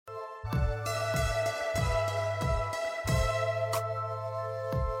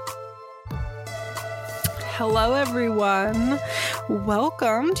Hello, everyone.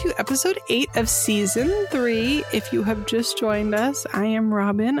 Welcome to episode 8 of season 3. If you have just joined us, I am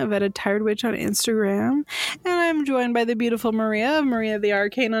Robin of At a Tired Witch on Instagram, and I'm joined by the beautiful Maria of Maria the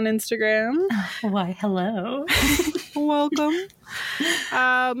Arcane on Instagram. Why, hello. Welcome.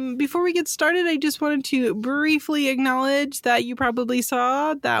 Before we get started, I just wanted to briefly acknowledge that you probably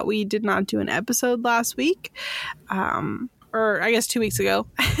saw that we did not do an episode last week. Or I guess 2 weeks ago.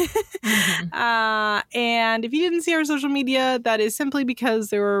 And if you didn't see our social media, that is simply because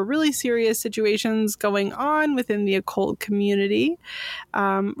there were really serious situations going on within the occult community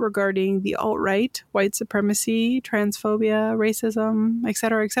regarding the alt-right, white supremacy, transphobia, racism,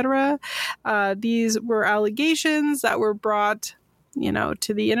 etc., etc. These were allegations that were brought,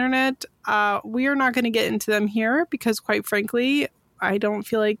 to the internet. We are not going to get into them here because, quite frankly, we don't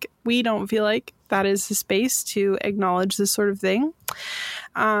feel like that is the space to acknowledge this sort of thing.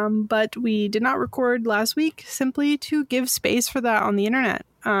 But we did not record last week simply to give space for that on the internet.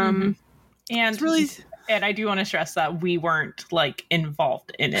 And I do want to stress that we weren't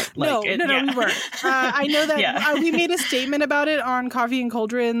involved in it. No, we weren't. I know that we made a statement about it on Coffee and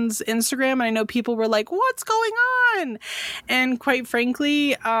Cauldron's Instagram, and I know people were like, "What's going on?" And quite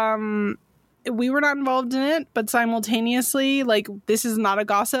frankly, we were not involved in it, but simultaneously, this is not a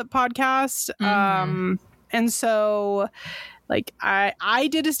gossip podcast. And so, I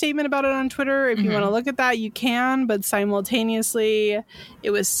did a statement about it on Twitter. If you want to look at that, you can. But simultaneously, it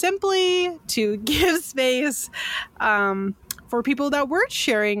was simply to give space for people that were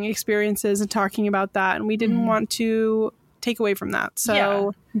sharing experiences and talking about that. And we didn't want to take away from that.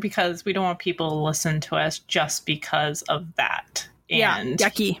 So, because we don't want people to listen to us just because of that. And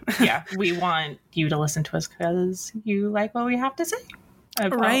yucky. We want you to listen to us because you like what we have to say.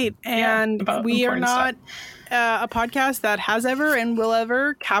 Right. And we are not a podcast that has ever and will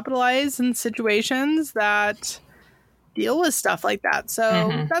ever capitalize in situations that deal with stuff like that.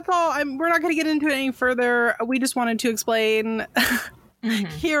 So that's all. We're not going to get into it any further. We just wanted to explain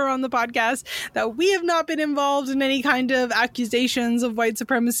here on the podcast that we have not been involved in any kind of accusations of white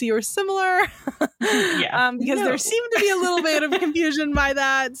supremacy or similar. Because there seemed to be a little bit of confusion by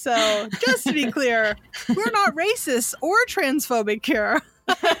that. So just to be clear, we're not racist or transphobic here.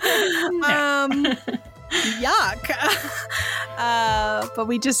 Yuck. But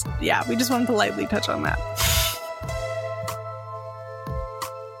we just wanted to lightly touch on that.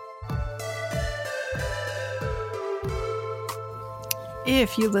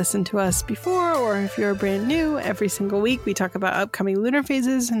 If you listened to us before, or if you're brand new, every single week we talk about upcoming lunar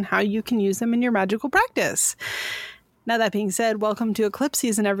phases and how you can use them in your magical practice. Now, that being said, welcome to eclipse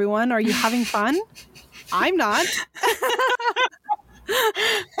season, everyone. Are you having fun? I'm not.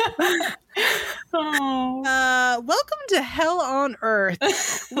 Welcome to Hell on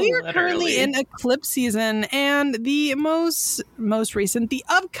Earth. We are currently in eclipse season, and the most recent, the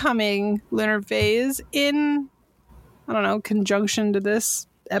upcoming lunar phase in conjunction to this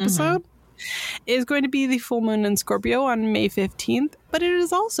episode is going to be the full moon in Scorpio on May 15th, but it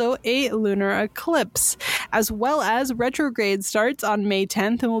is also a lunar eclipse, as well as retrograde starts on May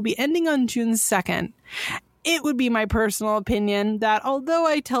 10th and will be ending on June 2nd. It would be my personal opinion that although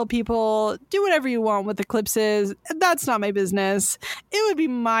I tell people do whatever you want with eclipses, that's not my business. It would be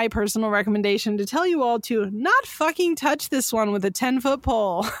my personal recommendation to tell you all to not fucking touch this one with a 10-foot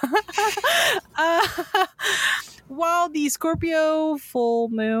pole. While the Scorpio full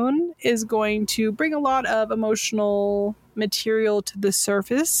moon is going to bring a lot of emotional material to the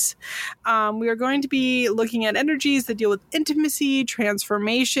surface, we are going to be looking at energies that deal with intimacy,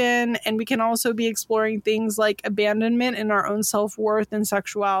 transformation, and we can also be exploring things like abandonment in our own self-worth and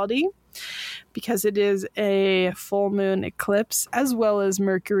sexuality, because it is a full moon eclipse as well as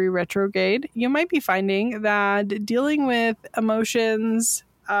Mercury retrograde. You might be finding that dealing with emotions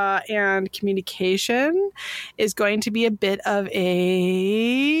and communication is going to be a bit of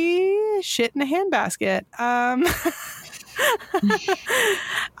a shit in a handbasket.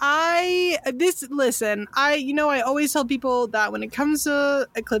 I always tell people that when it comes to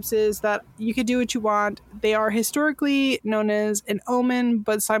eclipses that you can do what you want. They are historically known as an omen,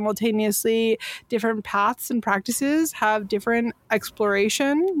 but simultaneously different paths and practices have different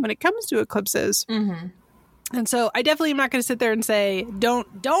exploration when it comes to eclipses. And so I definitely am not going to sit there and say, don't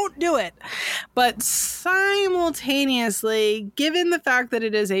do it. But simultaneously, given the fact that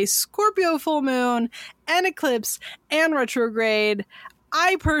it is a Scorpio full moon and eclipse and retrograde,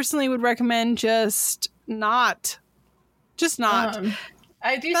 I personally would recommend just not.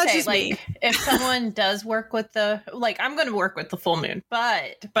 I do say, like, if someone does work with I'm going to work with the full moon,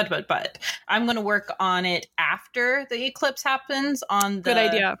 but I'm going to work on it after the eclipse happens on the... Good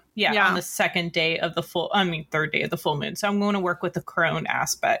idea. Yeah, on the third day of the full moon. So I'm going to work with the crone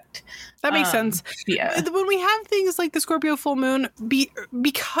aspect. That makes sense. Yeah. When we have things like the Scorpio full moon,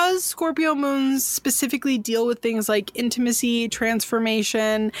 because Scorpio moons specifically deal with things like intimacy,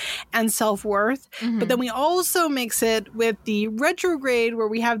 transformation, and self-worth, but then we also mix it with the retrograde where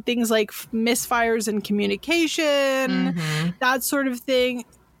we have things like misfires in communication, that sort of thing.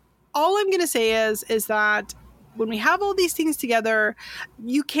 All I'm going to say is that when we have all these things together,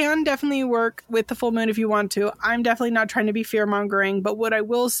 you can definitely work with the full moon if you want to. I'm definitely not trying to be fear-mongering, but what I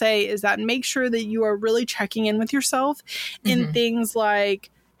will say is that make sure that you are really checking in with yourself in things like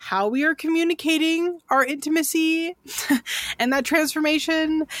how we are communicating our intimacy and that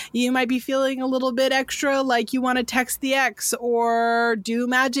transformation. You might be feeling a little bit extra like you want to text the ex or do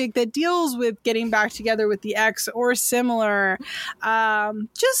magic that deals with getting back together with the ex or similar.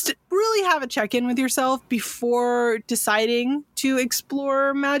 Just really have a check-in with yourself before deciding to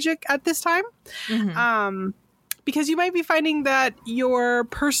explore magic at this time. Because you might be finding that your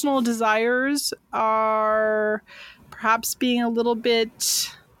personal desires are perhaps being a little bit...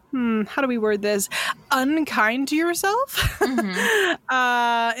 how do we word this? Unkind to yourself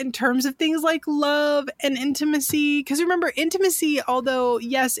in terms of things like love and intimacy. Because remember, intimacy, although,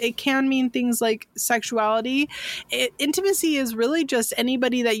 yes, it can mean things like sexuality, intimacy is really just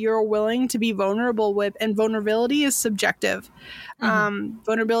anybody that you're willing to be vulnerable with, and vulnerability is subjective.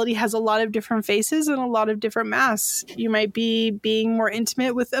 Vulnerability has a lot of different faces and a lot of different masks. You might be being more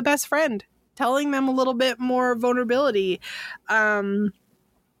intimate with a best friend, telling them a little bit more vulnerability.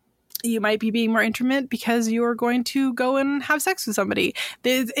 You might be being more intimate because you're going to go and have sex with somebody.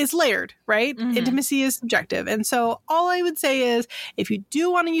 It's layered, right? Intimacy is subjective. And so all I would say is if you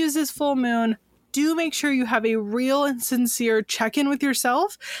do want to use this full moon, do make sure you have a real and sincere check-in with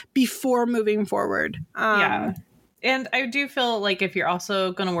yourself before moving forward. Yeah. And I do feel like if you're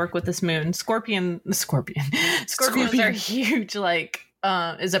also going to work with this moon, Scorpions are huge,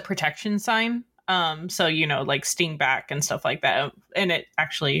 is a protection sign. So, like sting back and stuff like that. And it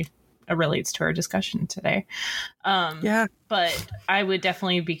actually relates to our discussion today. But I would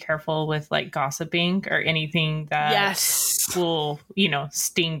definitely be careful with like gossiping or anything that will,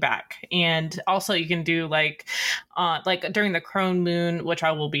 sting back. And also you can do like during the crone moon, which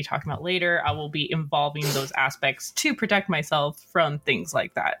I will be talking about later, I will be involving those aspects to protect myself from things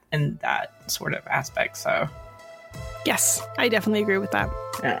like that and that sort of aspect. So yes, I definitely agree with that.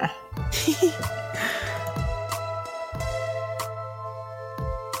 Yeah.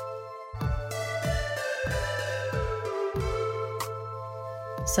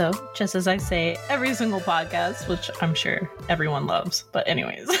 So, just as I say every single podcast, which I'm sure everyone loves, but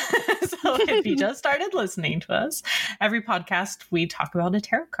anyways, so if you just started listening to us, every podcast we talk about a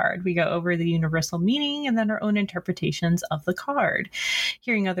tarot card. We go over the universal meaning and then our own interpretations of the card.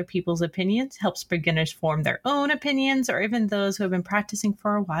 Hearing other people's opinions helps beginners form their own opinions, or even those who have been practicing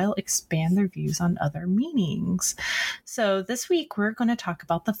for a while expand their views on other meanings. So this week we're going to talk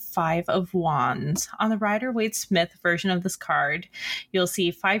about the Five of Wands. On the Rider-Waite-Smith version of this card, you'll see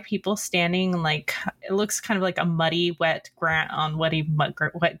 5 people standing it looks kind of like a muddy, wet ground,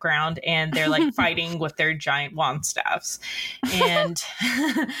 and they're like fighting with their giant wand staffs. And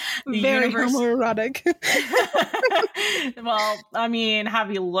very homoerotic. Well, I mean,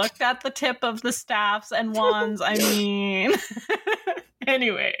 have you looked at the tip of the staffs and wands? I mean,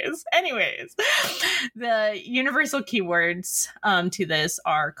 anyways, the universal keywords to this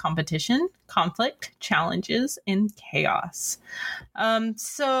are competition, conflict, challenges, and chaos.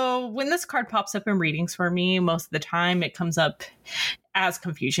 So when this card pops up in readings for me, most of the time it comes up as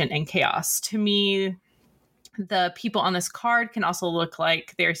confusion and chaos. To me, the people on this card can also look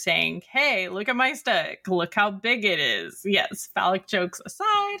like they're saying, hey, look at my stick. Look how big it is. Yes, phallic jokes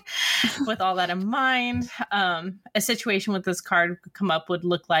aside, with all that in mind, a situation with this card would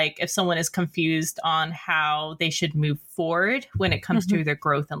look like if someone is confused on how they should move forward when it comes to their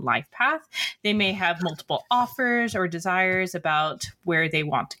growth and life path. They may have multiple offers or desires about where they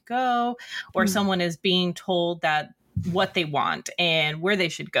want to go, or someone is being told that what they want and where they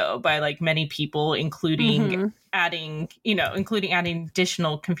should go by like many people, including adding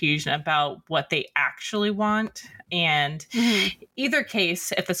additional confusion about what they actually want. And either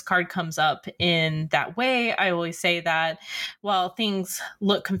case, if this card comes up in that way, I always say that while things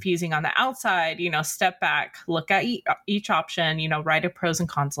look confusing on the outside, step back, look at each option, write a pros and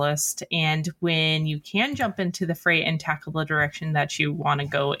cons list. And when you can jump into the fray and tackle the direction that you want to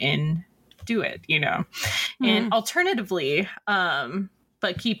go in, do it, And alternatively,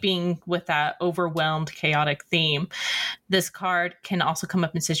 But keeping with that overwhelmed, chaotic theme, this card can also come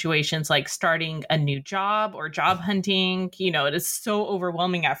up in situations like starting a new job or job hunting. You know, it is so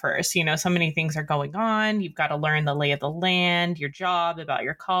overwhelming at first. You know, so many things are going on. You've got to learn the lay of the land, your job, about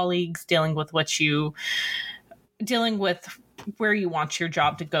your colleagues, dealing with where you want your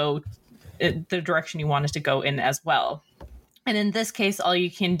job to go, the direction you want it to go in as well. And in this case, all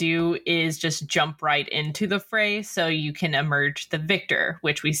you can do is just jump right into the fray so you can emerge the victor,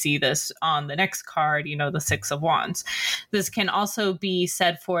 which we see this on the next card, you know, the Six of Wands. This can also be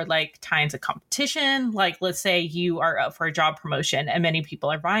said for like times of competition. Like, let's say you are up for a job promotion and many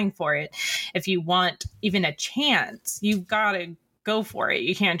people are vying for it. If you want even a chance, you've got to go for it.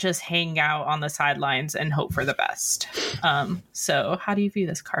 You can't just hang out on the sidelines and hope for the best. So how do you view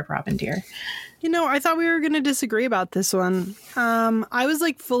this card, Robin, dear? You know, I thought we were going to disagree about this one. I was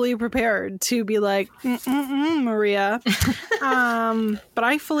like fully prepared to be like, Maria. But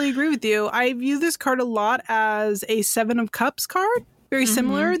I fully agree with you. I view this card a lot as a Seven of Cups card. Very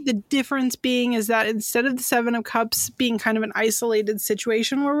similar. The difference being is that instead of the Seven of Cups being kind of an isolated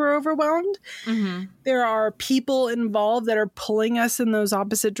situation where we're overwhelmed, there are people involved that are pulling us in those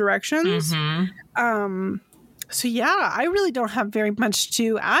opposite directions. So yeah, I really don't have very much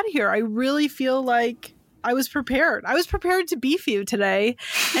to add here. I really feel like I was prepared. I was prepared to beef you today.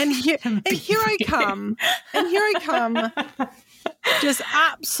 And here I come. Just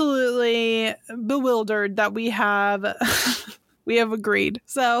absolutely bewildered that we have agreed.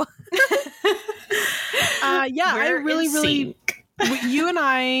 So yeah, I really you and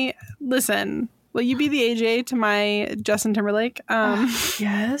I listen. Will you be the AJ to my Justin Timberlake?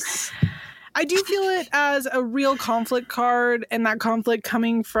 Yes. I do feel it as a real conflict card, and that conflict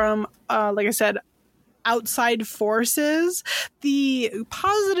coming from, like I said, outside forces. The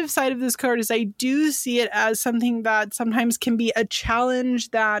positive side of this card is I do see it as something that sometimes can be a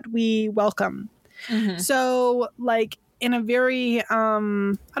challenge that we welcome. So, like, in a very, I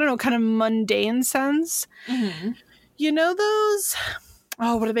don't know, kind of mundane sense, you know those...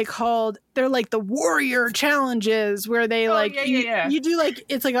 Oh, what are they called? They're like the warrior challenges where they you do like,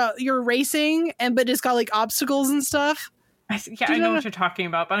 it's like you're racing but it's got like obstacles and stuff. I know what you're talking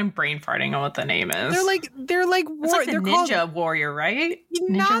about, but I'm brain farting on what the name is. They're like it's like the Ninja Warrior, right?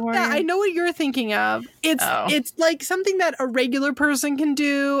 Not Warrior? That. I know what you're thinking of. It's like something that a regular person can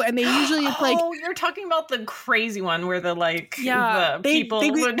do, and they usually it's like. Oh, you're talking about the crazy one where people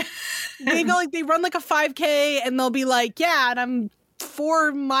would. They go like they run like a 5K, and they'll be like, yeah, and I'm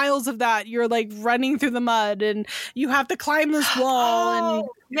 4 miles of that you're like running through the mud and you have to climb this wall.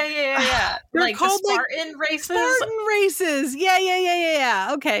 They're like called the Spartan races. Yeah.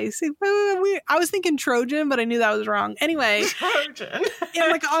 Okay, see, I was thinking Trojan, but I knew that was wrong. Anyway, Trojan.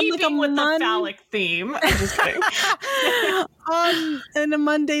 Keeping with the phallic theme. I'm just kidding. In a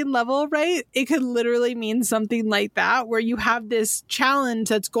mundane level, right? It could literally mean something like that, where you have this challenge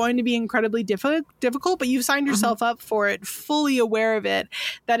that's going to be incredibly difficult, but you've signed yourself up for it, fully aware of it,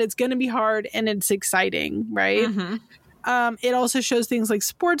 that it's going to be hard and it's exciting, right? It also shows things like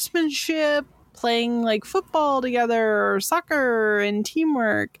sportsmanship, playing like football together or soccer and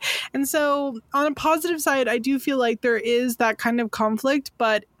teamwork. And so on a positive side, I do feel like there is that kind of conflict,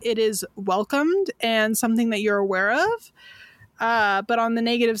 but it is welcomed and something that you're aware of. But on the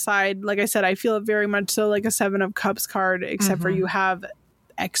negative side, like I said, I feel it very much so like a Seven of Cups card, except for you have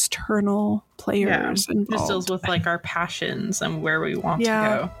external players involved. This deals with like our passions and where we want to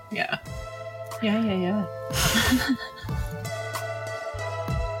go. Yeah.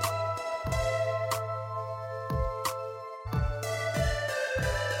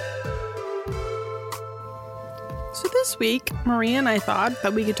 So this week, Maria and I thought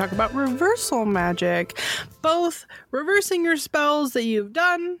that we could talk about Reversal Magick, both reversing your spells that you've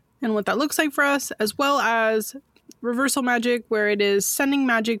done and what that looks like for us, as well as Reversal Magick, where it is sending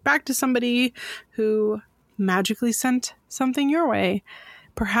magic back to somebody who magically sent something your way.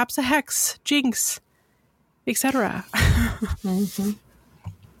 Perhaps a hex, jinx, etc.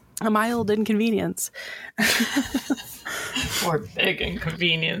 A mild inconvenience. Or big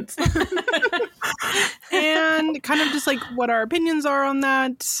inconvenience. And kind of just like what our opinions are on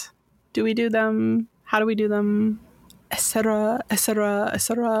that. Do we do them? How do we do them? Etc.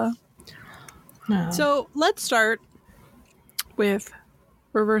 No. So let's start with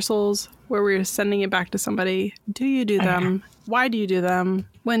reversals where we're sending it back to somebody. Do you do them? Why do you do them?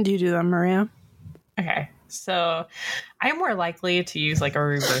 When do you do them, Maria? Okay. So I'm more likely to use like a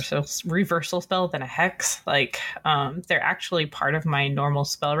reversal spell than a hex. Like, they're actually part of my normal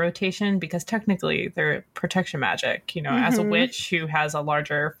spell rotation because technically they're protection magic. You know, as a witch who has a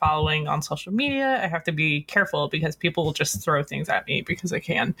larger following on social media, I have to be careful because people will just throw things at me because I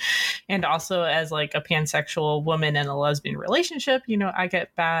can. And also, as like a pansexual woman in a lesbian relationship, you know, I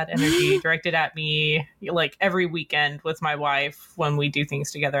get bad energy directed at me like every weekend with my wife when we do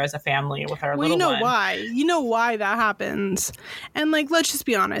things together as a family with our little one. You know why that happens. And like, let's just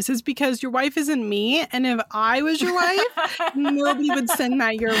be honest, it's because your wife isn't me, and if I was your wife, nobody would send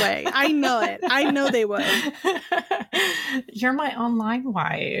that your way. I know it. I know they would. You're my online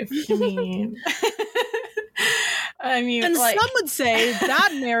wife. I mean, and like, some would say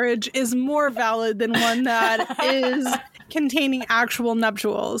that marriage is more valid than one that is containing actual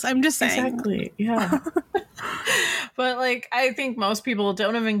nuptials. I'm just saying. Exactly. Yeah. But like, I think most people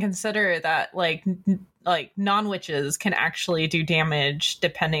don't even consider that like non-witches can actually do damage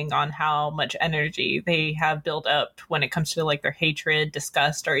depending on how much energy they have built up when it comes to like their hatred,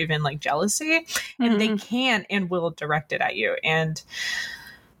 disgust, or even like jealousy. And they can and will direct it at you. And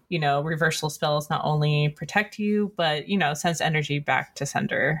you know, reversal spells not only protect you, but, you know, sends energy back to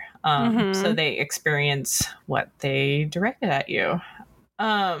sender. So they experience what they directed at you.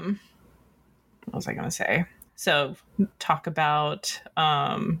 What was I going to say? So talk about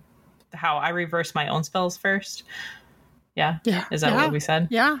how I reverse my own spells first. Yeah? Is that what we said?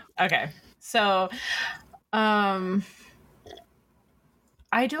 Yeah. Okay. So I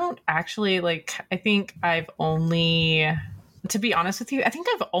don't actually like, I think I've only... To be honest with you, I think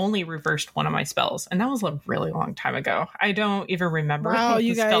I've only reversed one of my spells, and that was a really long time ago. I don't even remember. Wow, what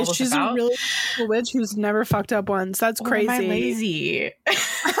you the guys, spell was she's about. a really cool witch who's never fucked up once. That's crazy. Am I lazy?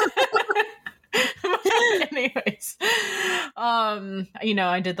 Anyways, you know,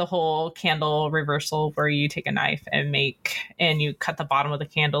 I did the whole candle reversal where you take a knife and you cut the bottom of the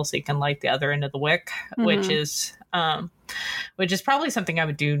candle so you can light the other end of the wick, which is probably something I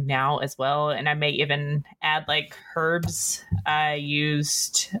would do now as well. And I may even add like herbs I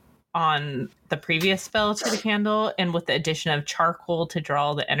used on the previous spell to the candle, and with the addition of charcoal to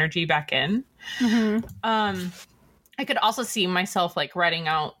draw the energy back in. I could also see myself like writing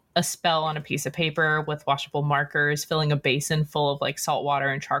out a spell on a piece of paper with washable markers, filling a basin full of like salt water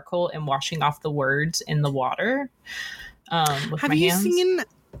and charcoal, and washing off the words in the water with my hands.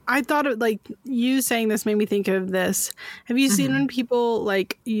 I thought it, like, you saying this made me think of this. Have you seen when people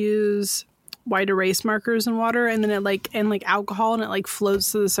like use white erase markers in water and then it like alcohol and it like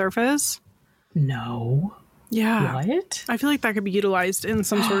floats to the surface? No. Yeah. What? I feel like that could be utilized in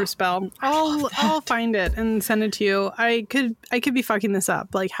some sort of spell. I'll find it and send it to you. I could be fucking this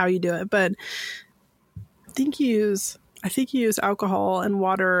up, like how you do it, but I think you use alcohol and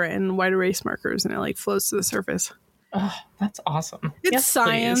water and white erase markers and it like floats to the surface. Oh, that's awesome. It's yes,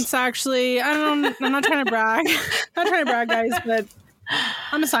 science, please. Actually. I'm not trying to brag. Not trying to brag, guys, but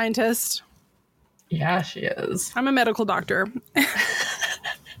I'm a scientist. Yeah, she is. I'm a medical doctor.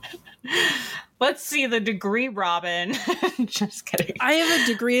 Let's see the degree, Robin. Just kidding. I have a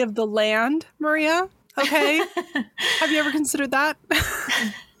degree of the land, Maria. Okay. Have you ever considered that?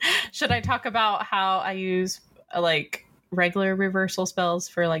 Should I talk about how I use like regular reversal spells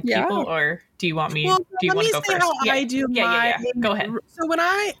for like people, or do you want me? Do you want to go first? How I do my. Go ahead. So when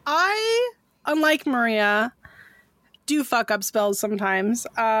I unlike Maria, do fuck up spells sometimes.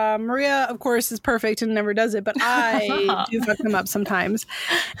 Maria, of course, is perfect and never does it, but I do fuck them up sometimes.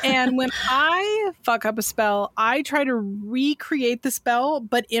 And when I fuck up a spell, I try to recreate the spell,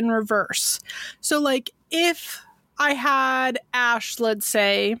 but in reverse. So like if I had ash, let's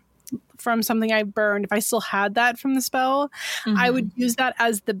say, from something I burned, if I still had that from the spell, I would use that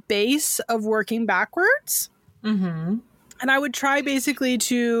as the base of working backwards. And I would try basically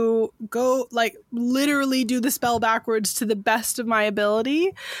to go, like, literally do the spell backwards to the best of my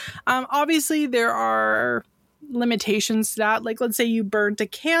ability. Obviously, there are limitations to that. Like, let's say you burnt a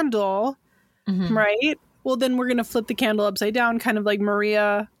candle, right? Well, then we're going to flip the candle upside down, kind of like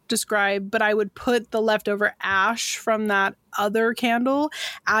Maria described, but I would put the leftover ash from that other candle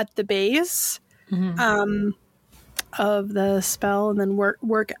at the base of the spell and then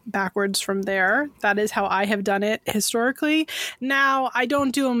work backwards from there. That is how I have done it historically. Now, I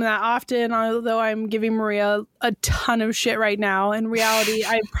don't do them that often, although I'm giving Maria a ton of shit right now. In reality,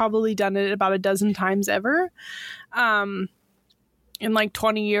 I've probably done it about a dozen times ever. In like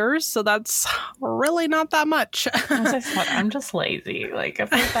 20 years, so that's really not that much. As I said, I'm just lazy. Like if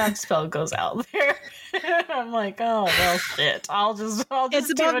a bad spell goes out there, I'm like, oh well, shit. I'll just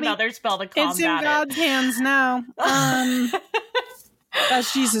do another spell to combat it. It's in God's hands now.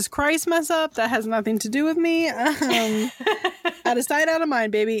 That's Jesus Christ mess up. That has nothing to do with me. Out of sight, out of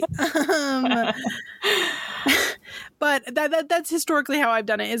mind, baby. But that's historically how I've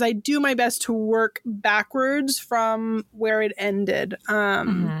done it, is I do my best to work backwards from where it ended.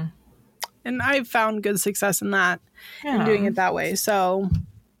 And I've found good success in that, in doing it that way. So,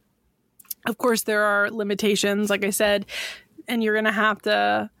 of course, there are limitations, like I said, and you're going to have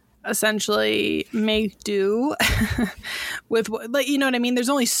to essentially make do with, like, you know what I mean? There's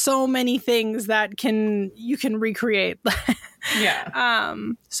only so many things that you can recreate.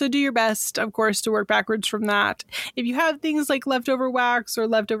 So do your best, of course, to work backwards from that. If you have things like leftover wax or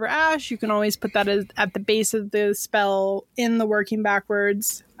leftover ash, you can always put that at the base of the spell in the working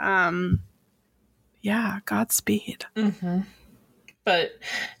backwards. Godspeed. But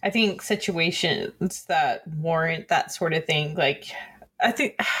I think situations that warrant that sort of thing, like, I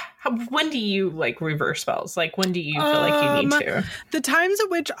think, when do you like reverse spells? Like, when do you feel like you need to? The times at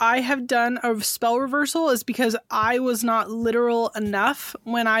which I have done a spell reversal is because I was not literal enough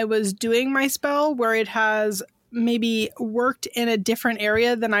when I was doing my spell, where it has maybe worked in a different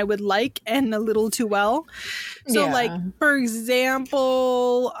area than I would like and a little too well. So, like, for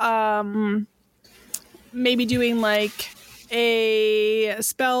example, maybe doing like a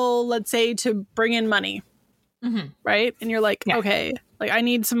spell, let's say, to bring in money. Right? And you're like, okay, like, I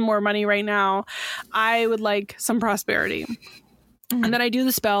need some more money right now. I would like some prosperity. And then I do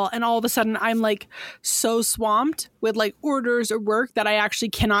the spell, and all of a sudden I'm like so swamped with like orders or work that I actually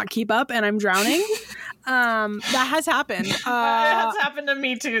cannot keep up, and I'm drowning. That has happened. It has happened to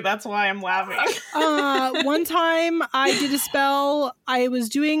me too. That's why I'm laughing. One time I did a spell. I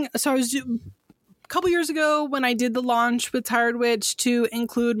was a couple years ago when I did the launch with Tired Witch to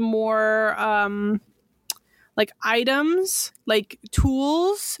include more like items, like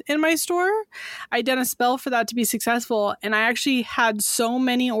tools in my store. I done a spell for that to be successful, and I actually had so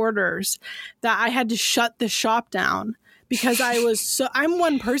many orders that I had to shut the shop down because I'm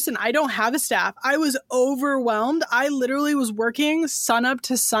one person. I don't have a staff. I was overwhelmed. I literally was working sun up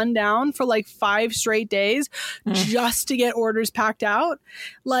to sundown for like 5 straight days just to get orders packed out.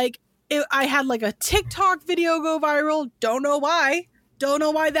 Like, I had like a TikTok video go viral. Don't know why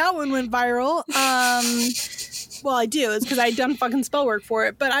that one went viral. Well, I do. It's because I'd done fucking spell work for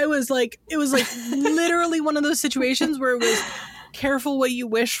it. But it was like literally one of those situations where it was careful what you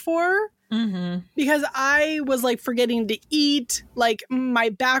wish for. Because I was like forgetting to eat. Like, my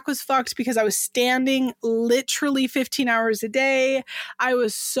back was fucked because I was standing literally 15 hours a day. I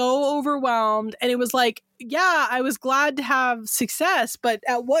was so overwhelmed. And it was like, yeah, I was glad to have success, but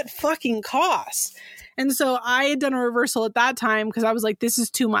at what fucking cost? And so I had done a reversal at that time because I was like, this is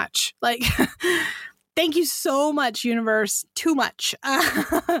too much. Like, thank you so much, universe. Too much. So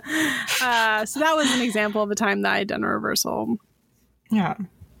that was an example of a time that I had done a reversal. Yeah,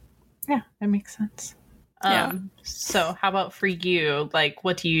 that makes sense. So how about for you? Like,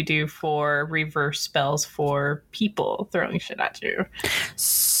 what do you do for reverse spells for people throwing shit at you?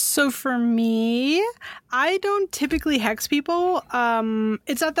 So for me, I don't typically hex people.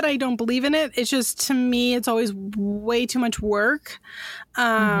 It's not that I don't believe in it. It's just, to me, it's always way too much work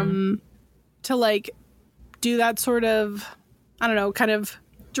to like do that sort of, I don't know, kind of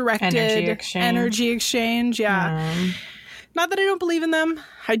directed energy exchange. Yeah. Not that I don't believe in them.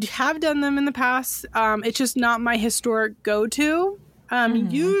 I have done them in the past. It's just not my historic go-to.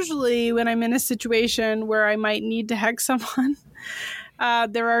 Usually when I'm in a situation where I might need to hex someone,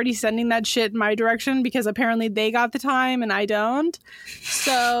 they're already sending that shit my direction because apparently they got the time and I don't.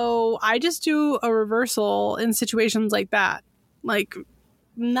 So I just do a reversal in situations like that. Like,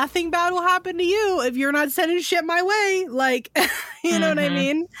 nothing bad will happen to you if you're not sending shit my way. Like, you know what I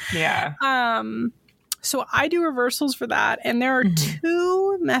mean? Yeah. So I do reversals for that. And there are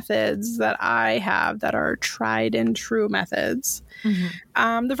 2 methods that I have that are tried and true methods.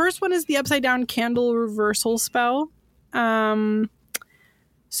 The first one is the upside down candle reversal spell.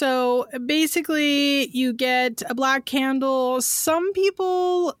 So basically you get a black candle. Some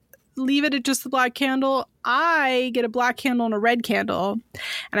people leave it at just the black candle. I get a black candle and a red candle,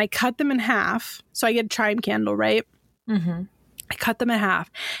 and I cut them in half. So I get a chime candle, right? I cut them in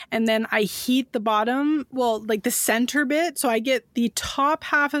half, and then I heat the bottom, well, like the center bit. So I get the top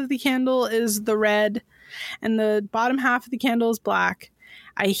half of the candle is the red, and the bottom half of the candle is black.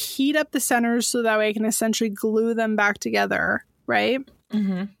 I heat up the centers so that way I can essentially glue them back together, right?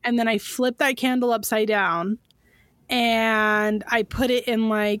 And then I flip that candle upside down, and I put it in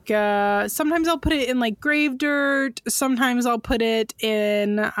like, sometimes I'll put it in like grave dirt. Sometimes I'll put it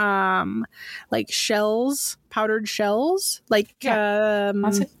in like shells, powdered shells, like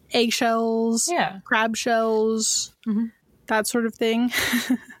egg shells, crab shells, that sort of thing.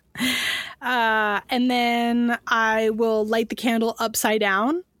 And then I will light the candle upside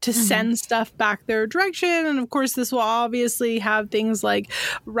down to send stuff back their direction. And of course, this will obviously have things like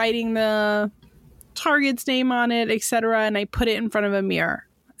writing the target's name on it, etc. And I put it in front of a mirror.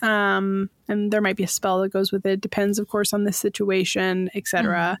 And there might be a spell that goes with it. Depends, of course, on the situation,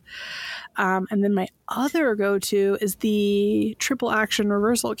 etc. And then my other go-to is the triple action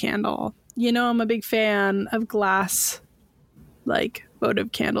reversal candle. You know, I'm a big fan of glass, like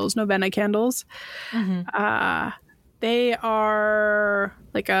votive candles, novena candles. They are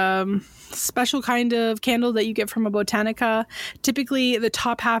like a special kind of candle that you get from a botanica. Typically, the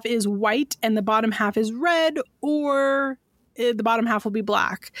top half is white and the bottom half is red, or the bottom half will be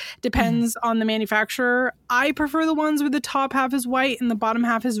black. Depends on the manufacturer. I prefer the ones where the top half is white and the bottom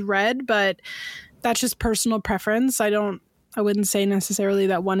half is red, but that's just personal preference. I wouldn't say necessarily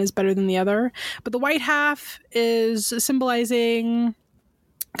that one is better than the other. But the white half is symbolizing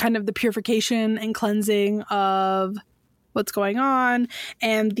kind of the purification and cleansing of what's going on,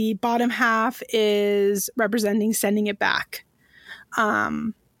 and the bottom half is representing sending it back.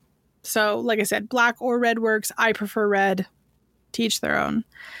 So like I said, black or red works. I prefer red. To each their own.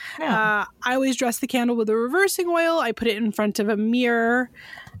 I always dress the candle with a reversing oil. I put it in front of a mirror.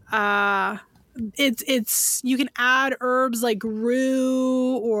 It's you can add herbs like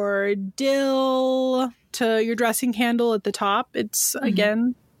rue or dill to your dressing candle at the top. It's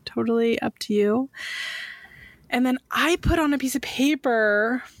again totally up to you. And then I put on a piece of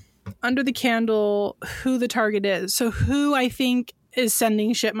paper under the candle who the target is. So who I think is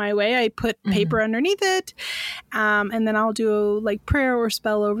sending shit my way. I put paper underneath it. And then I'll do a like prayer or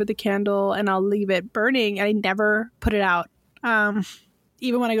spell over the candle and I'll leave it burning. And I never put it out.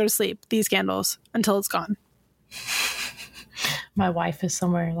 Even when I go to sleep, these candles until it's gone. My wife is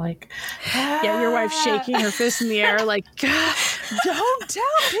somewhere like, yeah, your wife's shaking her fist in the air like, God, don't tell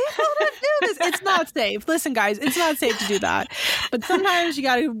people to do this. It's not safe. Listen, guys, it's not safe to do that. But sometimes you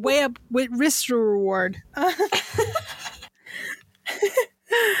got to weigh up with risk to reward.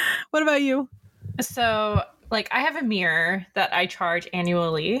 What about you? So, like, I have a mirror that I charge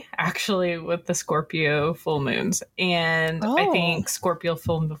annually, actually, with the Scorpio full moons. And I think Scorpio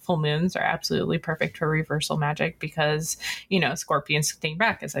full moons are absolutely perfect for Reversal Magick because, you know, scorpions sting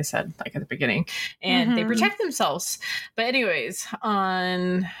back, as I said, like at the beginning, and they protect themselves. But anyways,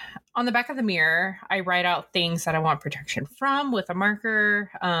 on the back of the mirror, I write out things that I want protection from with a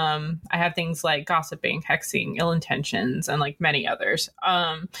marker. I have things like gossiping, hexing, ill intentions, and like many others.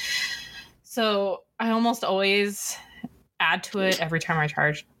 So I almost always add to it every time I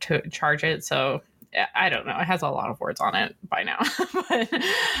charge it. So I don't know. It has a lot of words on it by now. But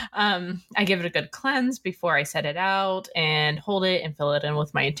I give it a good cleanse before I set it out and hold it and fill it in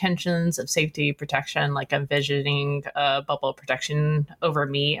with my intentions of safety, protection, like envisioning a bubble protection over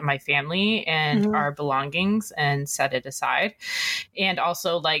me and my family and our belongings, and set it aside. And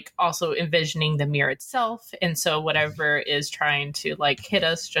also envisioning the mirror itself. And so whatever is trying to like hit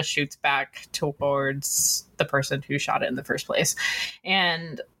us just shoots back towards the person who shot it in the first place.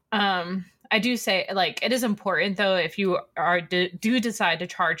 And I do say, like, it is important, though, if you do decide to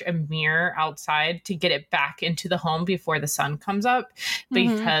charge a mirror outside, to get it back into the home before the sun comes up,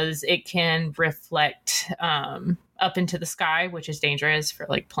 because it can reflect up into the sky, which is dangerous for,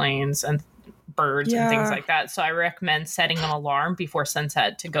 like, planes and birds and things like that. So I recommend setting an alarm before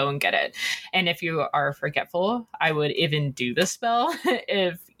sunset to go and get it. And if you are forgetful, I would even do the spell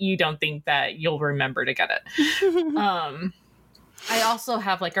if you don't think that you'll remember to get it. I also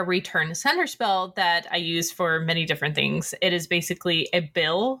have like a return to sender spell that I use for many different things. It is basically a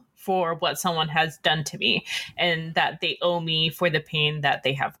bill for what someone has done to me and that they owe me for the pain that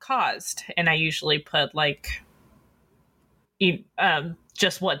they have caused. And I usually put like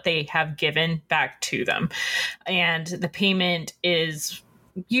just what they have given back to them. And the payment is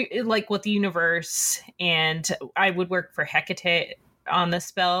like with the universe, and I would work for Hecate on the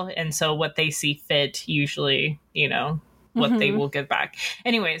spell. And so what they see fit, usually, you know, what they will give back.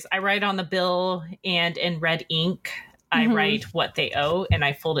 Anyways, I write on the bill, and in red ink, I write what they owe, and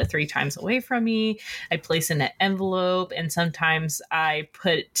I fold it 3 times away from me. I place in an envelope, and sometimes I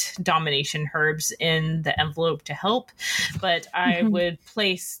put domination herbs in the envelope to help. But I would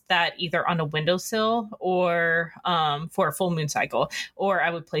place that either on a windowsill or for a full moon cycle, or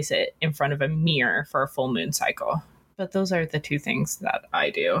I would place it in front of a mirror for a full moon cycle. But those are the 2 things that I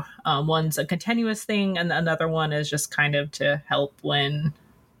do. One's a continuous thing, and another one is just kind of to help when,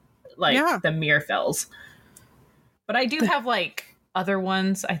 like, the mirror fails. But I do have, like, other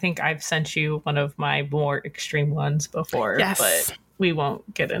ones. I think I've sent you one of my more extreme ones before. Yes. But we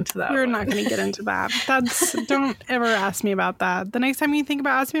won't get into that. We're not going to get into that. Don't ever ask me about that. The next time you think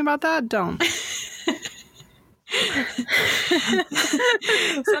about asking me about that, don't.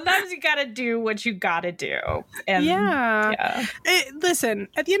 Sometimes you gotta do what you gotta do. And listen,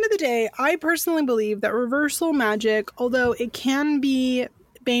 at the end of the day, I personally believe that reversal magic, although it can be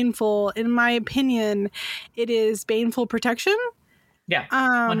baneful, in my opinion, it is baneful protection. Yeah,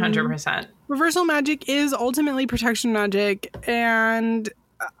 100%. Reversal magic is ultimately protection magic, and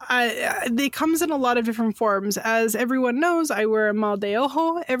it comes in a lot of different forms. As everyone knows, I wear a mal de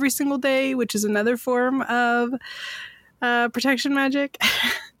ojo every single day, which is another form of protection magic.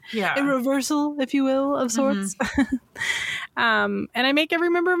 Yeah. A reversal, if you will, of sorts. And I make every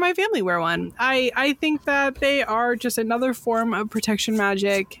member of my family wear one. I think that they are just another form of protection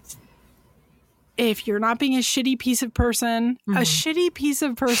magic. If you're not being a shitty piece of person,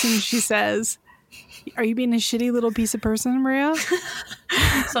 she says. Are you being a shitty little piece of person, Maria?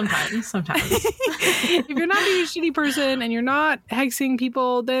 Sometimes. If you're not being a shitty person and you're not hexing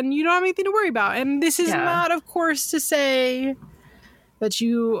people, then you don't have anything to worry about. And this is not, of course, to say that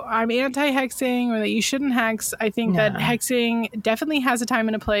I'm anti-hexing or that you shouldn't hex. I think that hexing definitely has a time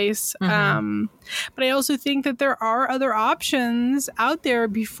and a place. But I also think that there are other options out there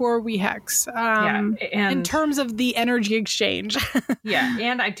before we hex. And in terms of the energy exchange.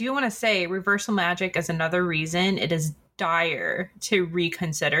 And I do want to say reversal magic is another reason it is dire to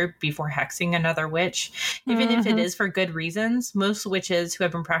reconsider before hexing another witch, even if it is for good reasons. Most witches who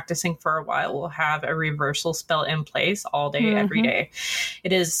have been practicing for a while will have a reversal spell in place all day, every day.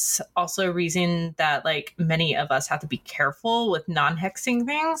 It is also a reason that like many of us have to be careful with non-hexing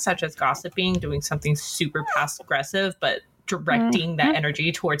things, such as gossiping, doing something super passive aggressive, but directing that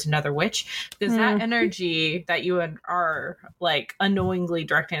energy towards another witch, because that energy that you are like unknowingly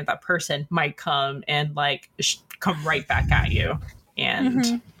directing at that person might come and like come right back at you.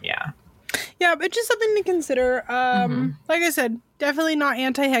 And but just something to consider. Like I said, definitely not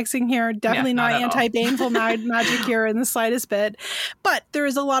anti-hexing here, definitely not anti-baneful magic here in the slightest bit, but there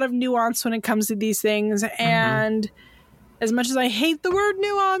is a lot of nuance when it comes to these things. And as much as I hate the word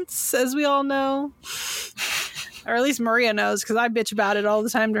nuance, as we all know, or at least Maria knows, because I bitch about it all the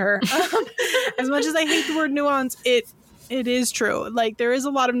time to her. As much as I hate the word nuance, it is true. Like, there is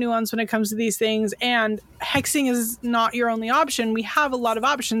a lot of nuance when it comes to these things, and hexing is not your only option. We have a lot of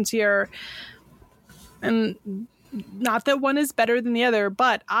options here. And not that one is better than the other,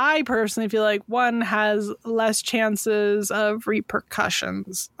 but I personally feel like one has less chances of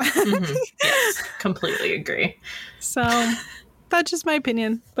repercussions. Yes, completely agree. So that's just my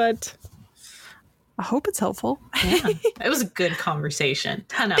opinion, but I hope it's helpful. It was a good conversation.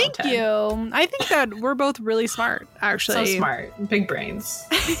 10 out of 10. Thank you. I think that we're both really smart, actually. So smart. Big brains.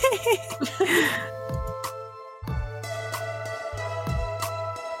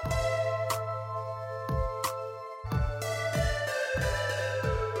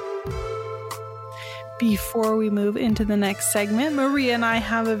 Before we move into the next segment, Maria and I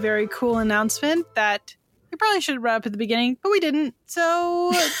have a very cool announcement that we probably should have brought up at the beginning, but we didn't.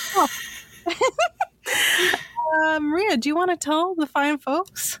 So, Maria, do you want to tell the fine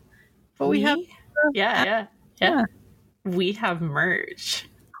folks what we have? Yeah. We have merch,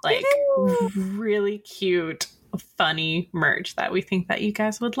 like really cute, funny merch that we think that you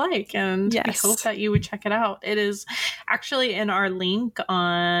guys would like, and we hope that you would check it out. It is actually in our link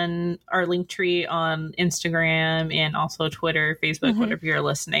on our link tree on Instagram and also Twitter, Facebook, whatever you're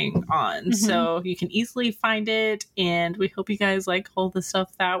listening on. So you can easily find it, and we hope you guys like all the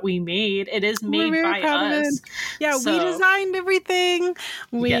stuff that we made. It is made by us. Yeah, so, we designed everything.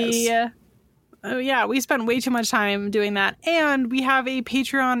 We spent way too much time doing that. And we have a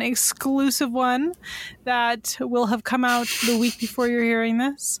Patreon exclusive one that will have come out the week before you're hearing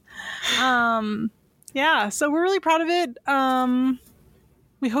this. So we're really proud of it.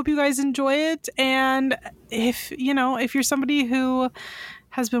 We hope you guys enjoy it. And if you're somebody who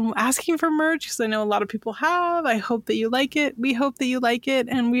has been asking for merch, because I know a lot of people have, I hope that you like it. We hope that you like it.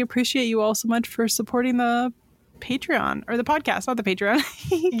 And we appreciate you all so much for supporting the Patreon, or the podcast, not the Patreon.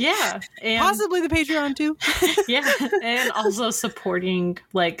 And possibly the Patreon too. And also supporting,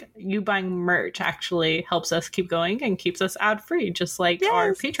 like, you buying merch actually helps us keep going and keeps us ad free, just like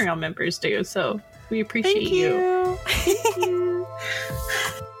our Patreon members do. So we appreciate you. Thank you.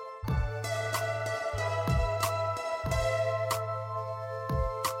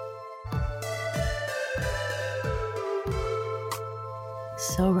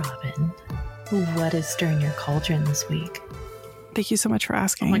 So, Robin, what is stirring your cauldron this week? Thank you so much for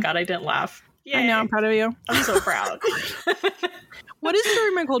asking. Oh my god, I didn't laugh. Yay. I know, I'm proud of you. I'm so proud. What is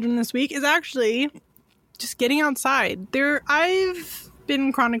stirring my cauldron this week is actually just getting outside. I've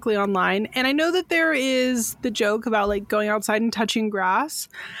been chronically online, and I know that there is the joke about like going outside and touching grass.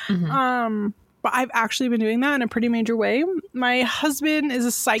 But I've actually been doing that in a pretty major way. My husband is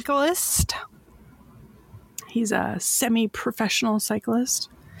a cyclist. He's a semi-professional cyclist.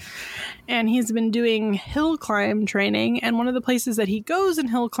 And he's been doing hill climb training. And one of the places that he goes in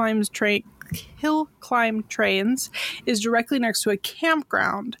hill climb trains is directly next to a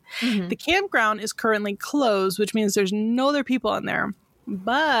campground. The campground is currently closed, which means there's no other people in there.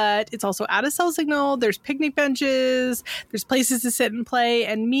 But it's also out of cell signal. There's picnic benches. There's places to sit and play.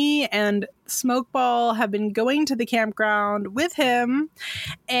 And me and Smokeball have been going to the campground with him.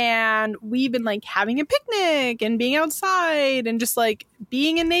 And we've been like having a picnic and being outside and just like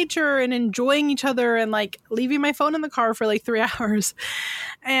being in nature and enjoying each other and like leaving my phone in the car for like 3 hours.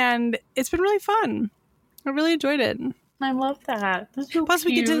 And it's been really fun. I really enjoyed it. I love that. So plus,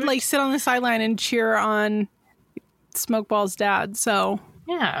 we get to like sit on the sideline and cheer on Smokeball's dad. So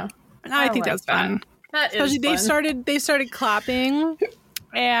yeah, I think that's fun. That especially is fun. They started clapping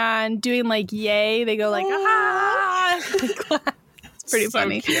and doing like yay. They go like ah. It's pretty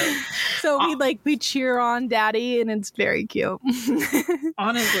funny. Cute. So we cheer on daddy, and it's very cute.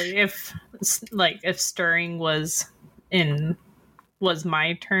 Honestly, if stirring was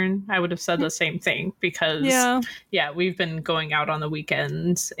my turn, I would have said the same thing because we've been going out on the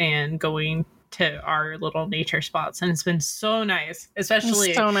weekends and going to our little nature spots, and it's been so nice.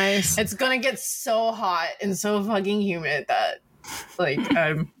 Especially so nice. It's gonna get so hot and so fucking humid that like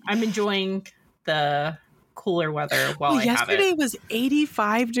I'm enjoying the cooler weather while I have it. Yesterday was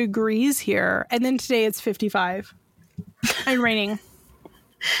 85 degrees here, and then today it's 55 and raining.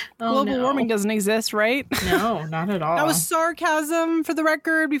 Global warming doesn't exist, right? No, not at all. That was sarcasm, for the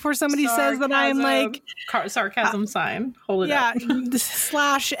record, before somebody says that I'm like... sarcasm sign. Hold it up. Yeah,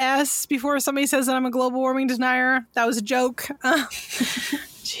 /S before somebody says that I'm a global warming denier. That was a joke.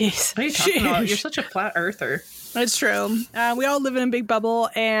 Jeez. What are you talking about? You're such a flat earther. It's true. We all live in a big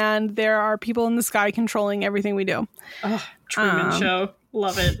bubble, and there are people in the sky controlling everything we do. Oh, Truman Show.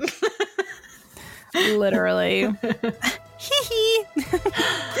 Love it. Literally. Hee hee.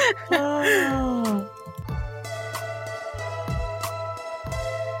 Oh.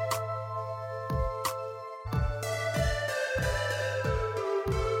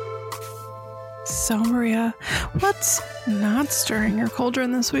 So, Maria, what's not stirring your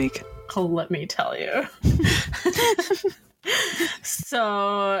cauldron this week? Oh, let me tell you.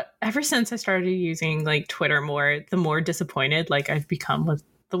 So, ever since I started using like Twitter more, the more disappointed like I've become with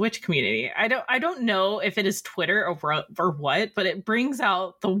the witch community. I don't know if it is Twitter or what, but it brings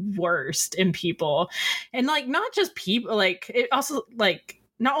out the worst in people. And like not just people, like it also like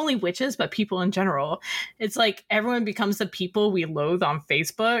not only witches, but people in general. It's like everyone becomes the people we loathe on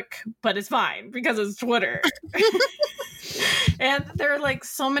Facebook, but it's fine because it's Twitter. And there are like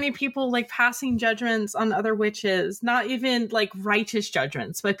so many people like passing judgments on other witches, not even like righteous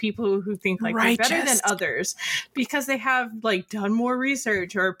judgments, but people who think like they're better than others because they have like done more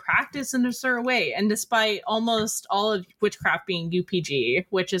research or practice in a certain way. And despite almost all of witchcraft being UPG,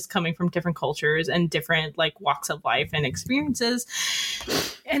 which is coming from different cultures and different like walks of life and experiences.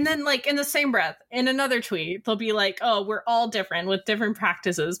 And then like in the same breath, in another tweet, they'll be like, oh, we're all different with different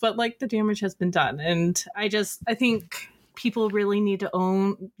practices, but like the damage has been done. And I think people really need to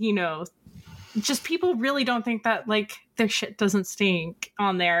own, just people really don't think that like their shit doesn't stink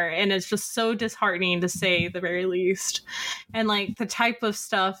on there. And it's just so disheartening to say the very least. And like that type of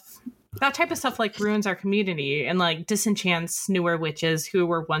stuff like ruins our community and like disenchants newer witches who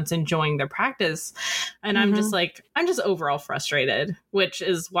were once enjoying their practice. And I'm just overall frustrated, which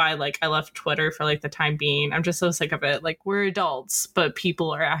is why like I left Twitter for like the time being. I'm just so sick of it. Like we're adults, but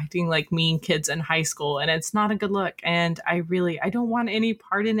people are acting like mean kids in high school, and it's not a good look. And I don't want any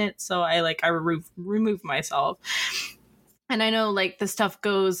part in it. So I remove myself. And I know like the stuff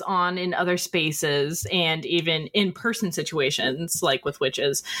goes on in other spaces and even in-person situations, like with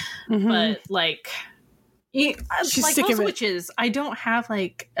witches. But like most witches, I don't have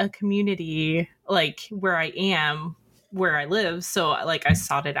like a community like where I live. So like I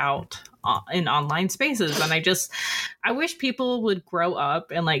sought it out in online spaces. And I wish people would grow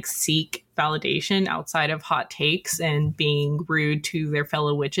up and like seek validation outside of hot takes and being rude to their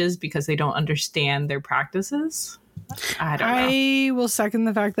fellow witches because they don't understand their practices. I don't know. I will second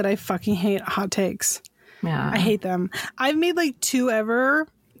the fact that I fucking hate hot takes. Yeah. I hate them. I've made like 2 ever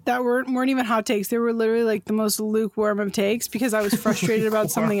that weren't even hot takes. They were literally like the most lukewarm of takes because I was frustrated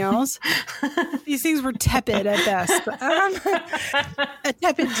about something else. These things were tepid at best. A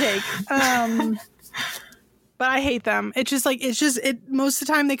tepid take. but I hate them. It's just like, most of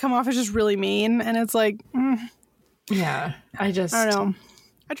the time they come off as just really mean. And it's like, yeah, I don't know.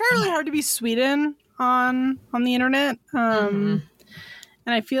 I try really hard to be Sweden on the internet. And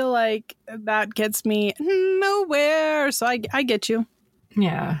I feel like that gets me nowhere. So I get you.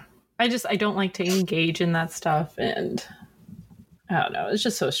 Yeah. I don't like to engage in that stuff, and I don't know. It's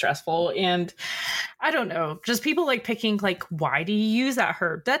just so stressful. And I don't know, just people like picking like, why do you use that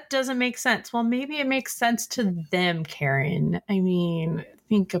herb? That doesn't make sense. Well, maybe it makes sense to them, Karen. I mean,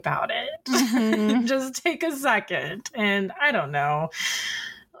 think about it. Just take a second. And I don't know.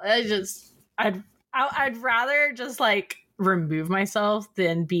 I'd rather just like remove myself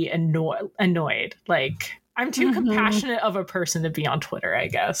than be annoyed. Like, I'm too compassionate of a person to be on Twitter, I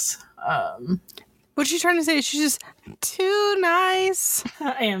guess. What she's trying to say is she's just too nice.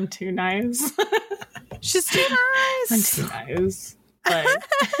 I am too nice. She's too nice. I'm too nice. But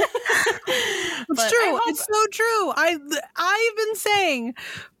it's true. It's so true. I've been saying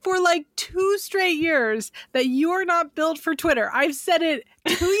for like 2 straight years that you are not built for Twitter. I've said it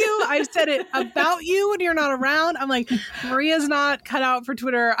to you. I've said it about you when you're not around. I'm like, Maria's not cut out for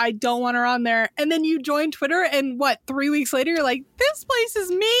Twitter. I don't want her on there. And then you join Twitter, and 3 weeks later, you're like, this place is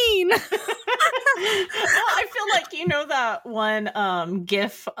mean. Well, I feel like, you know, that one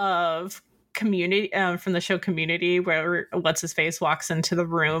GIF of Community from the show Community, where what's his face walks into the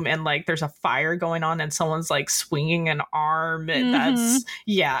room and like there's a fire going on and someone's like swinging an arm, and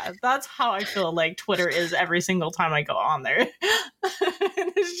that's how I feel like Twitter is every single time I go on there.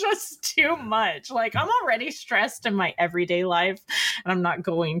 It's just too much. Like, I'm already stressed in my everyday life, and I'm not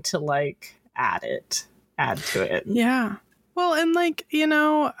going to like add to it. Yeah. Well, and like, you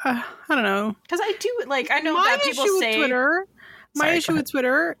know, I don't know, because I do, like, I know that people say Twitter. My issue with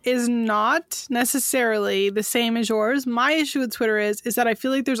Twitter is not necessarily the same as yours. My issue with Twitter is that I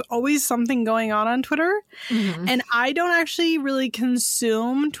feel like there's always something going on Twitter. And I don't actually really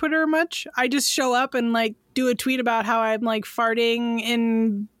consume Twitter much. I just show up and like do a tweet about how I'm like farting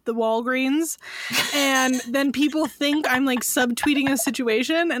in the Walgreens, and then people think I'm like subtweeting a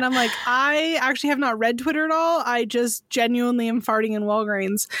situation, and I'm like, I actually have not read Twitter at all. I just genuinely am farting in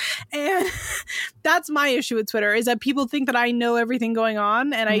Walgreens. And that's my issue with Twitter, is that people think that I know everything going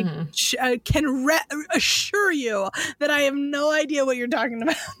on, and I can assure you that I have no idea what you're talking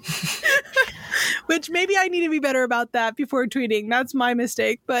about. Which maybe I need to be better about that before tweeting. That's my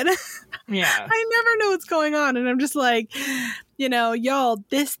mistake, but yeah, I never know what's going on, and I'm just like, you know, y'all,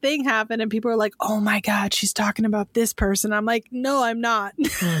 this thing happened, and people are like, oh my God, she's talking about this person. I'm like, no, I'm not.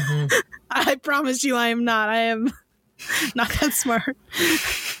 I promise you I am not. I am not that smart.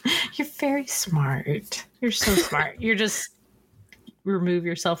 You're very smart. You're so smart. You're just remove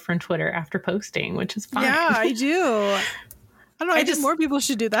yourself from Twitter after posting, which is fine. Yeah, I do. I don't know. I think more people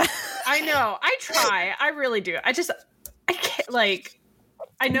should do that. I know. I try. I really do. I can't, like,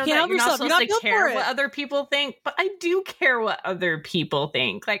 I know that you're not supposed to care what other people think, but I do care what other people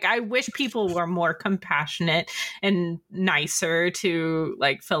think. Like, I wish people were more compassionate and nicer to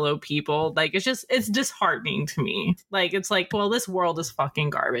like fellow people. Like, it's disheartening to me. Like, it's like, well, this world is fucking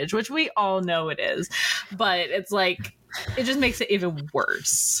garbage, which we all know it is, but it's like, it just makes it even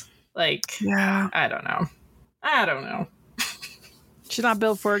worse. Like, yeah, I don't know. She's not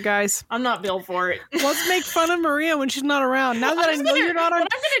built for it, guys. I'm not built for it. Let's make fun of Maria when she's not around. Now that I know you're not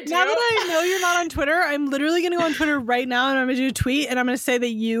on Twitter, I'm literally going to go on Twitter right now, and I'm going to do a tweet, and I'm going to say that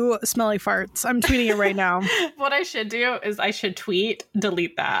you smell like farts. I'm tweeting it right now. What I should do is I should tweet,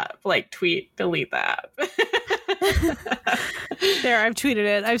 delete that. Like, tweet, delete that. There, I've tweeted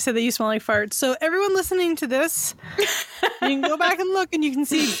it. I've said that you smell like farts. So everyone listening to this, you can go back and look, and you can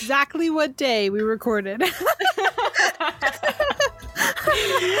see exactly what day we recorded.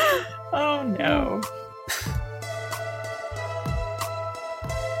 Oh no.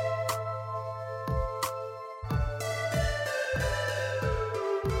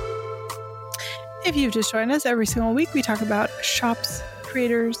 If you've just joined us, every single week we talk about shops,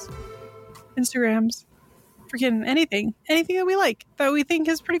 creators, Instagrams, freaking anything that we like, that we think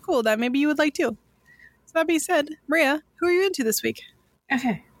is pretty cool, that maybe you would like too. So that being said, Maria, who are you into this week?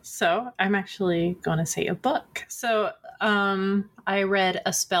 Okay, so I'm actually going to say a book. So I read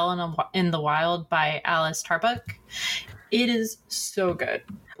A Spell in the Wild by Alex Tarbuck. It is so good.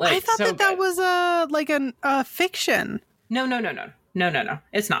 Like, I thought that was a fiction. No.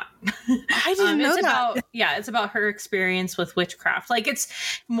 It's not. I didn't know that. It's about her experience with witchcraft. Like, it's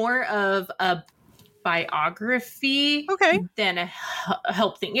more of a biography than a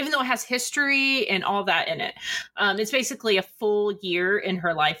help thing, even though it has history and all that in it. It's basically a full year in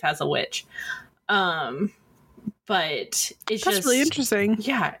her life as a witch. But it's That's really interesting.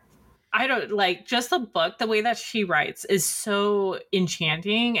 Yeah. I don't like just the book. The way that she writes is so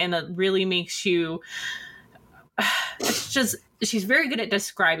enchanting, and it really makes you. It's just she's very good at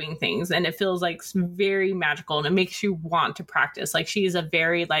describing things, and it feels like very magical, and it makes you want to practice. Like she's a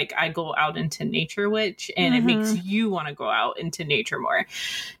very like I go out into nature witch, and it makes you want to go out into nature more.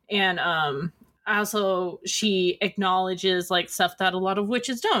 And also she acknowledges like stuff that a lot of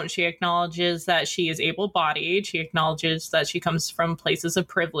witches don't. She acknowledges that she is able-bodied. She acknowledges that she comes from places of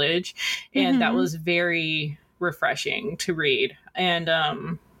privilege, and that was very refreshing to read.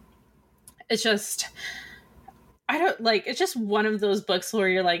 And it's just I don't like it's just one of those books where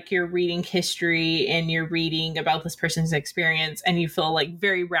you're reading history and you're reading about this person's experience, and you feel like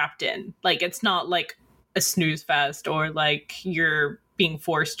very wrapped in. Like it's not like a snooze fest, or like you're being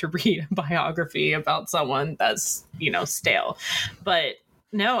forced to read a biography about someone that's, stale. But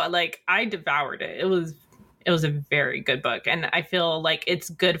no, like I devoured it. It was a very good book, and I feel like it's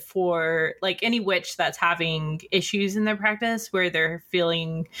good for like any witch that's having issues in their practice where they're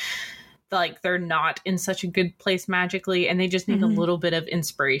feeling like they're not in such a good place magically, and they just need a little bit of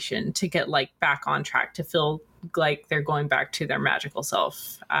inspiration to get like back on track, to feel like they're going back to their magical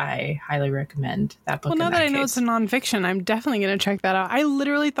self. I highly recommend that book. Well, now that I know it's a nonfiction, I'm definitely going to check that out. I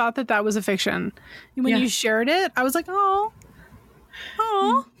literally thought that was a fiction. When you shared it, I was like, oh,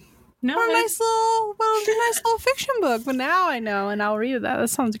 no, a nice little fiction book. But now I know, and I'll read that. That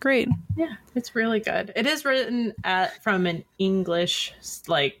sounds great. Yeah, it's really good. It is written from an English,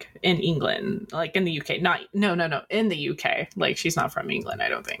 like in England, like in the UK. No, in the UK. Like she's not from England, I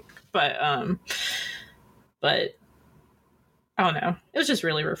don't think. But I don't know. It was just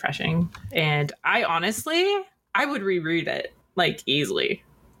really refreshing, and I would reread it like easily.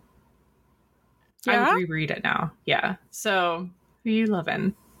 Yeah? I would reread it now. Yeah. So who are you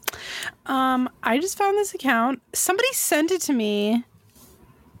loving? I just found this account. Somebody sent it to me,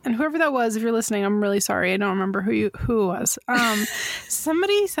 and whoever that was, if you're listening, I'm really sorry. I don't remember who it was.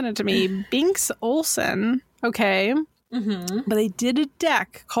 Somebody sent it to me. Binks Olsen. Okay. But they did a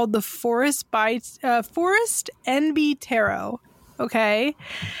deck called the Forest NB Tarot. Okay.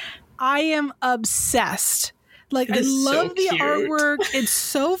 I am obsessed. Like, I love the artwork. It's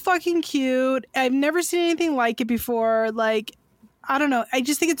so fucking cute. I've never seen anything like it before. Like, I don't know. I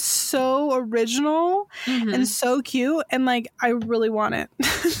just think it's so original and so cute. And like, I really want it.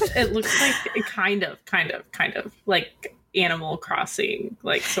 It looks like it kind of like Animal Crossing,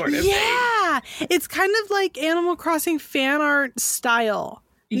 like sort of. Yeah. It's kind of like Animal Crossing fan art style.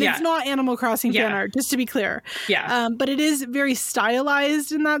 Yeah. It's not Animal Crossing fan art, just to be clear. Yeah. But it is very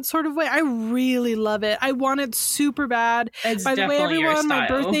stylized in that sort of way. I really love it. I want it super bad. It's By the way, everyone, my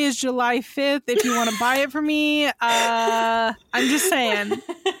birthday is July 5th. If you want to buy it for me, I'm just saying.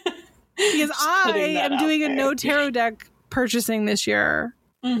 Because I am doing a no tarot deck purchasing this year.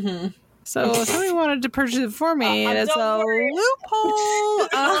 So if somebody wanted to purchase it for me, it's a loophole.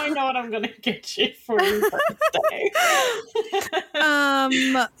 I know what I'm going to get you for your birthday.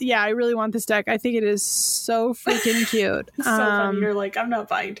 Yeah, I really want this deck. I think it is so freaking cute. It's so funny. You're like, I'm not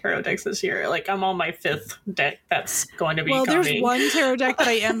buying tarot decks this year. Like, I'm on my 5th deck that's going to be coming. There's one tarot deck that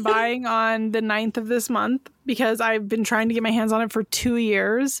I am buying on the 9th of this month because I've been trying to get my hands on it for 2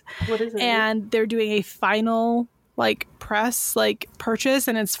 years. What is it? And they're doing a final press purchase,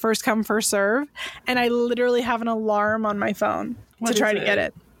 and it's first come first serve, and I literally have an alarm on my phone to try to get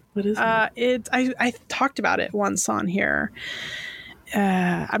it. What is it? I talked about it once on here.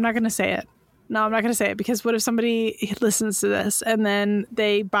 I'm not going to say it. No, I'm not going to say it, because what if somebody listens to this and then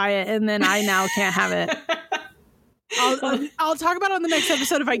they buy it and then I now can't have it? I'll talk about it on the next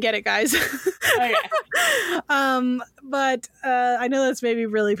episode if I get it, guys. Okay. But I know that's maybe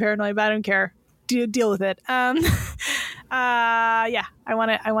really paranoid, but I don't care. Deal with it. Yeah, I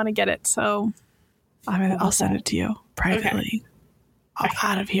want to get it, so I'll send it to you privately. Okay. I'll get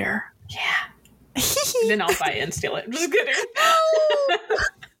out of here. Yeah. Then I'll buy it and steal it. I'm just kidding.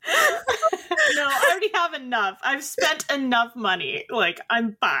 No, I already have enough. I've spent enough money. Like,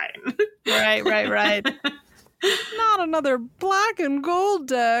 I'm fine. Right. Not another black and gold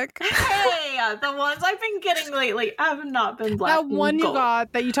deck. Hey, the ones I've been getting lately have not been black and gold. That one you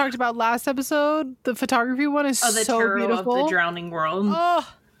got that you talked about last episode, the photography one, is the so Tarot beautiful. Of the Drowning World. Oh,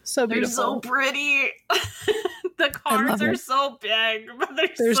 so beautiful. They're so pretty. The cards are so big, but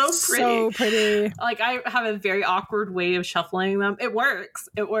they're so pretty. Like, I have a very awkward way of shuffling them. It works.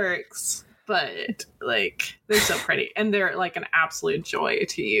 But like, they're so pretty, and they're like an absolute joy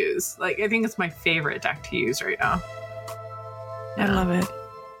to use. Like, I think it's my favorite deck to use right now. Yeah. I love it.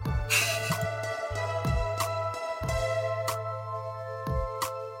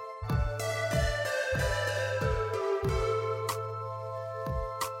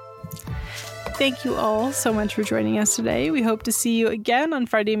 Thank you all so much for joining us today. We hope to see you again on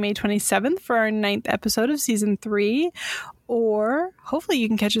Friday, May 27th for our 9th episode of Season 3. Or hopefully you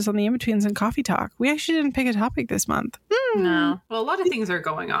can catch us on the In-Betweens and Coffee Talk. We actually didn't pick a topic this month. No. Well, a lot of things are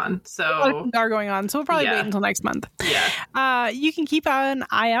going on. So we'll probably wait until next month. Yeah. You can keep an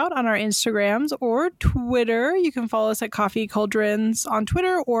eye out on our Instagrams or Twitter. You can follow us at Coffee Cauldrons on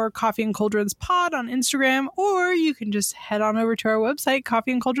Twitter or Coffee and Cauldrons Pod on Instagram, or you can just head on over to our website,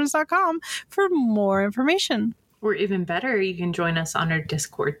 coffeeandcauldrons.com, for more information. Or even better, you can join us on our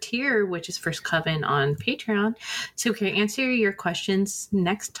Discord tier, which is First Coven on Patreon, so we can answer your questions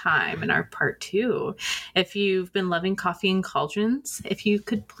next time in our part 2. If you've been loving Coffee and Cauldrons, if you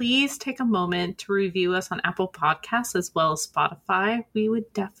could please take a moment to review us on Apple Podcasts as well as Spotify, we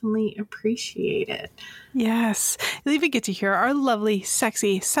would definitely appreciate it. Yes. You'll even get to hear our lovely,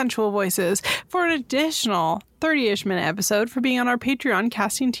 sexy, sensual voices for an additional 30-ish minute episode for being on our Patreon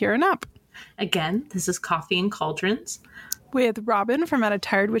casting tier and up. Again, this is Coffee and Cauldrons with Robin from At a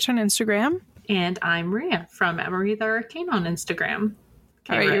Tired Witch on Instagram. And I'm Maria from Emery the Arcane on Instagram.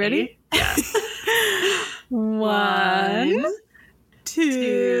 Okay, all right, you ready? Yeah. 1,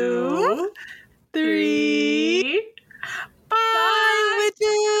 2, 3. Bye,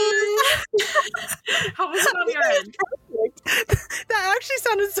 witches! How was it on your end? That actually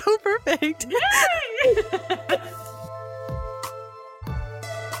sounded so perfect. Yay!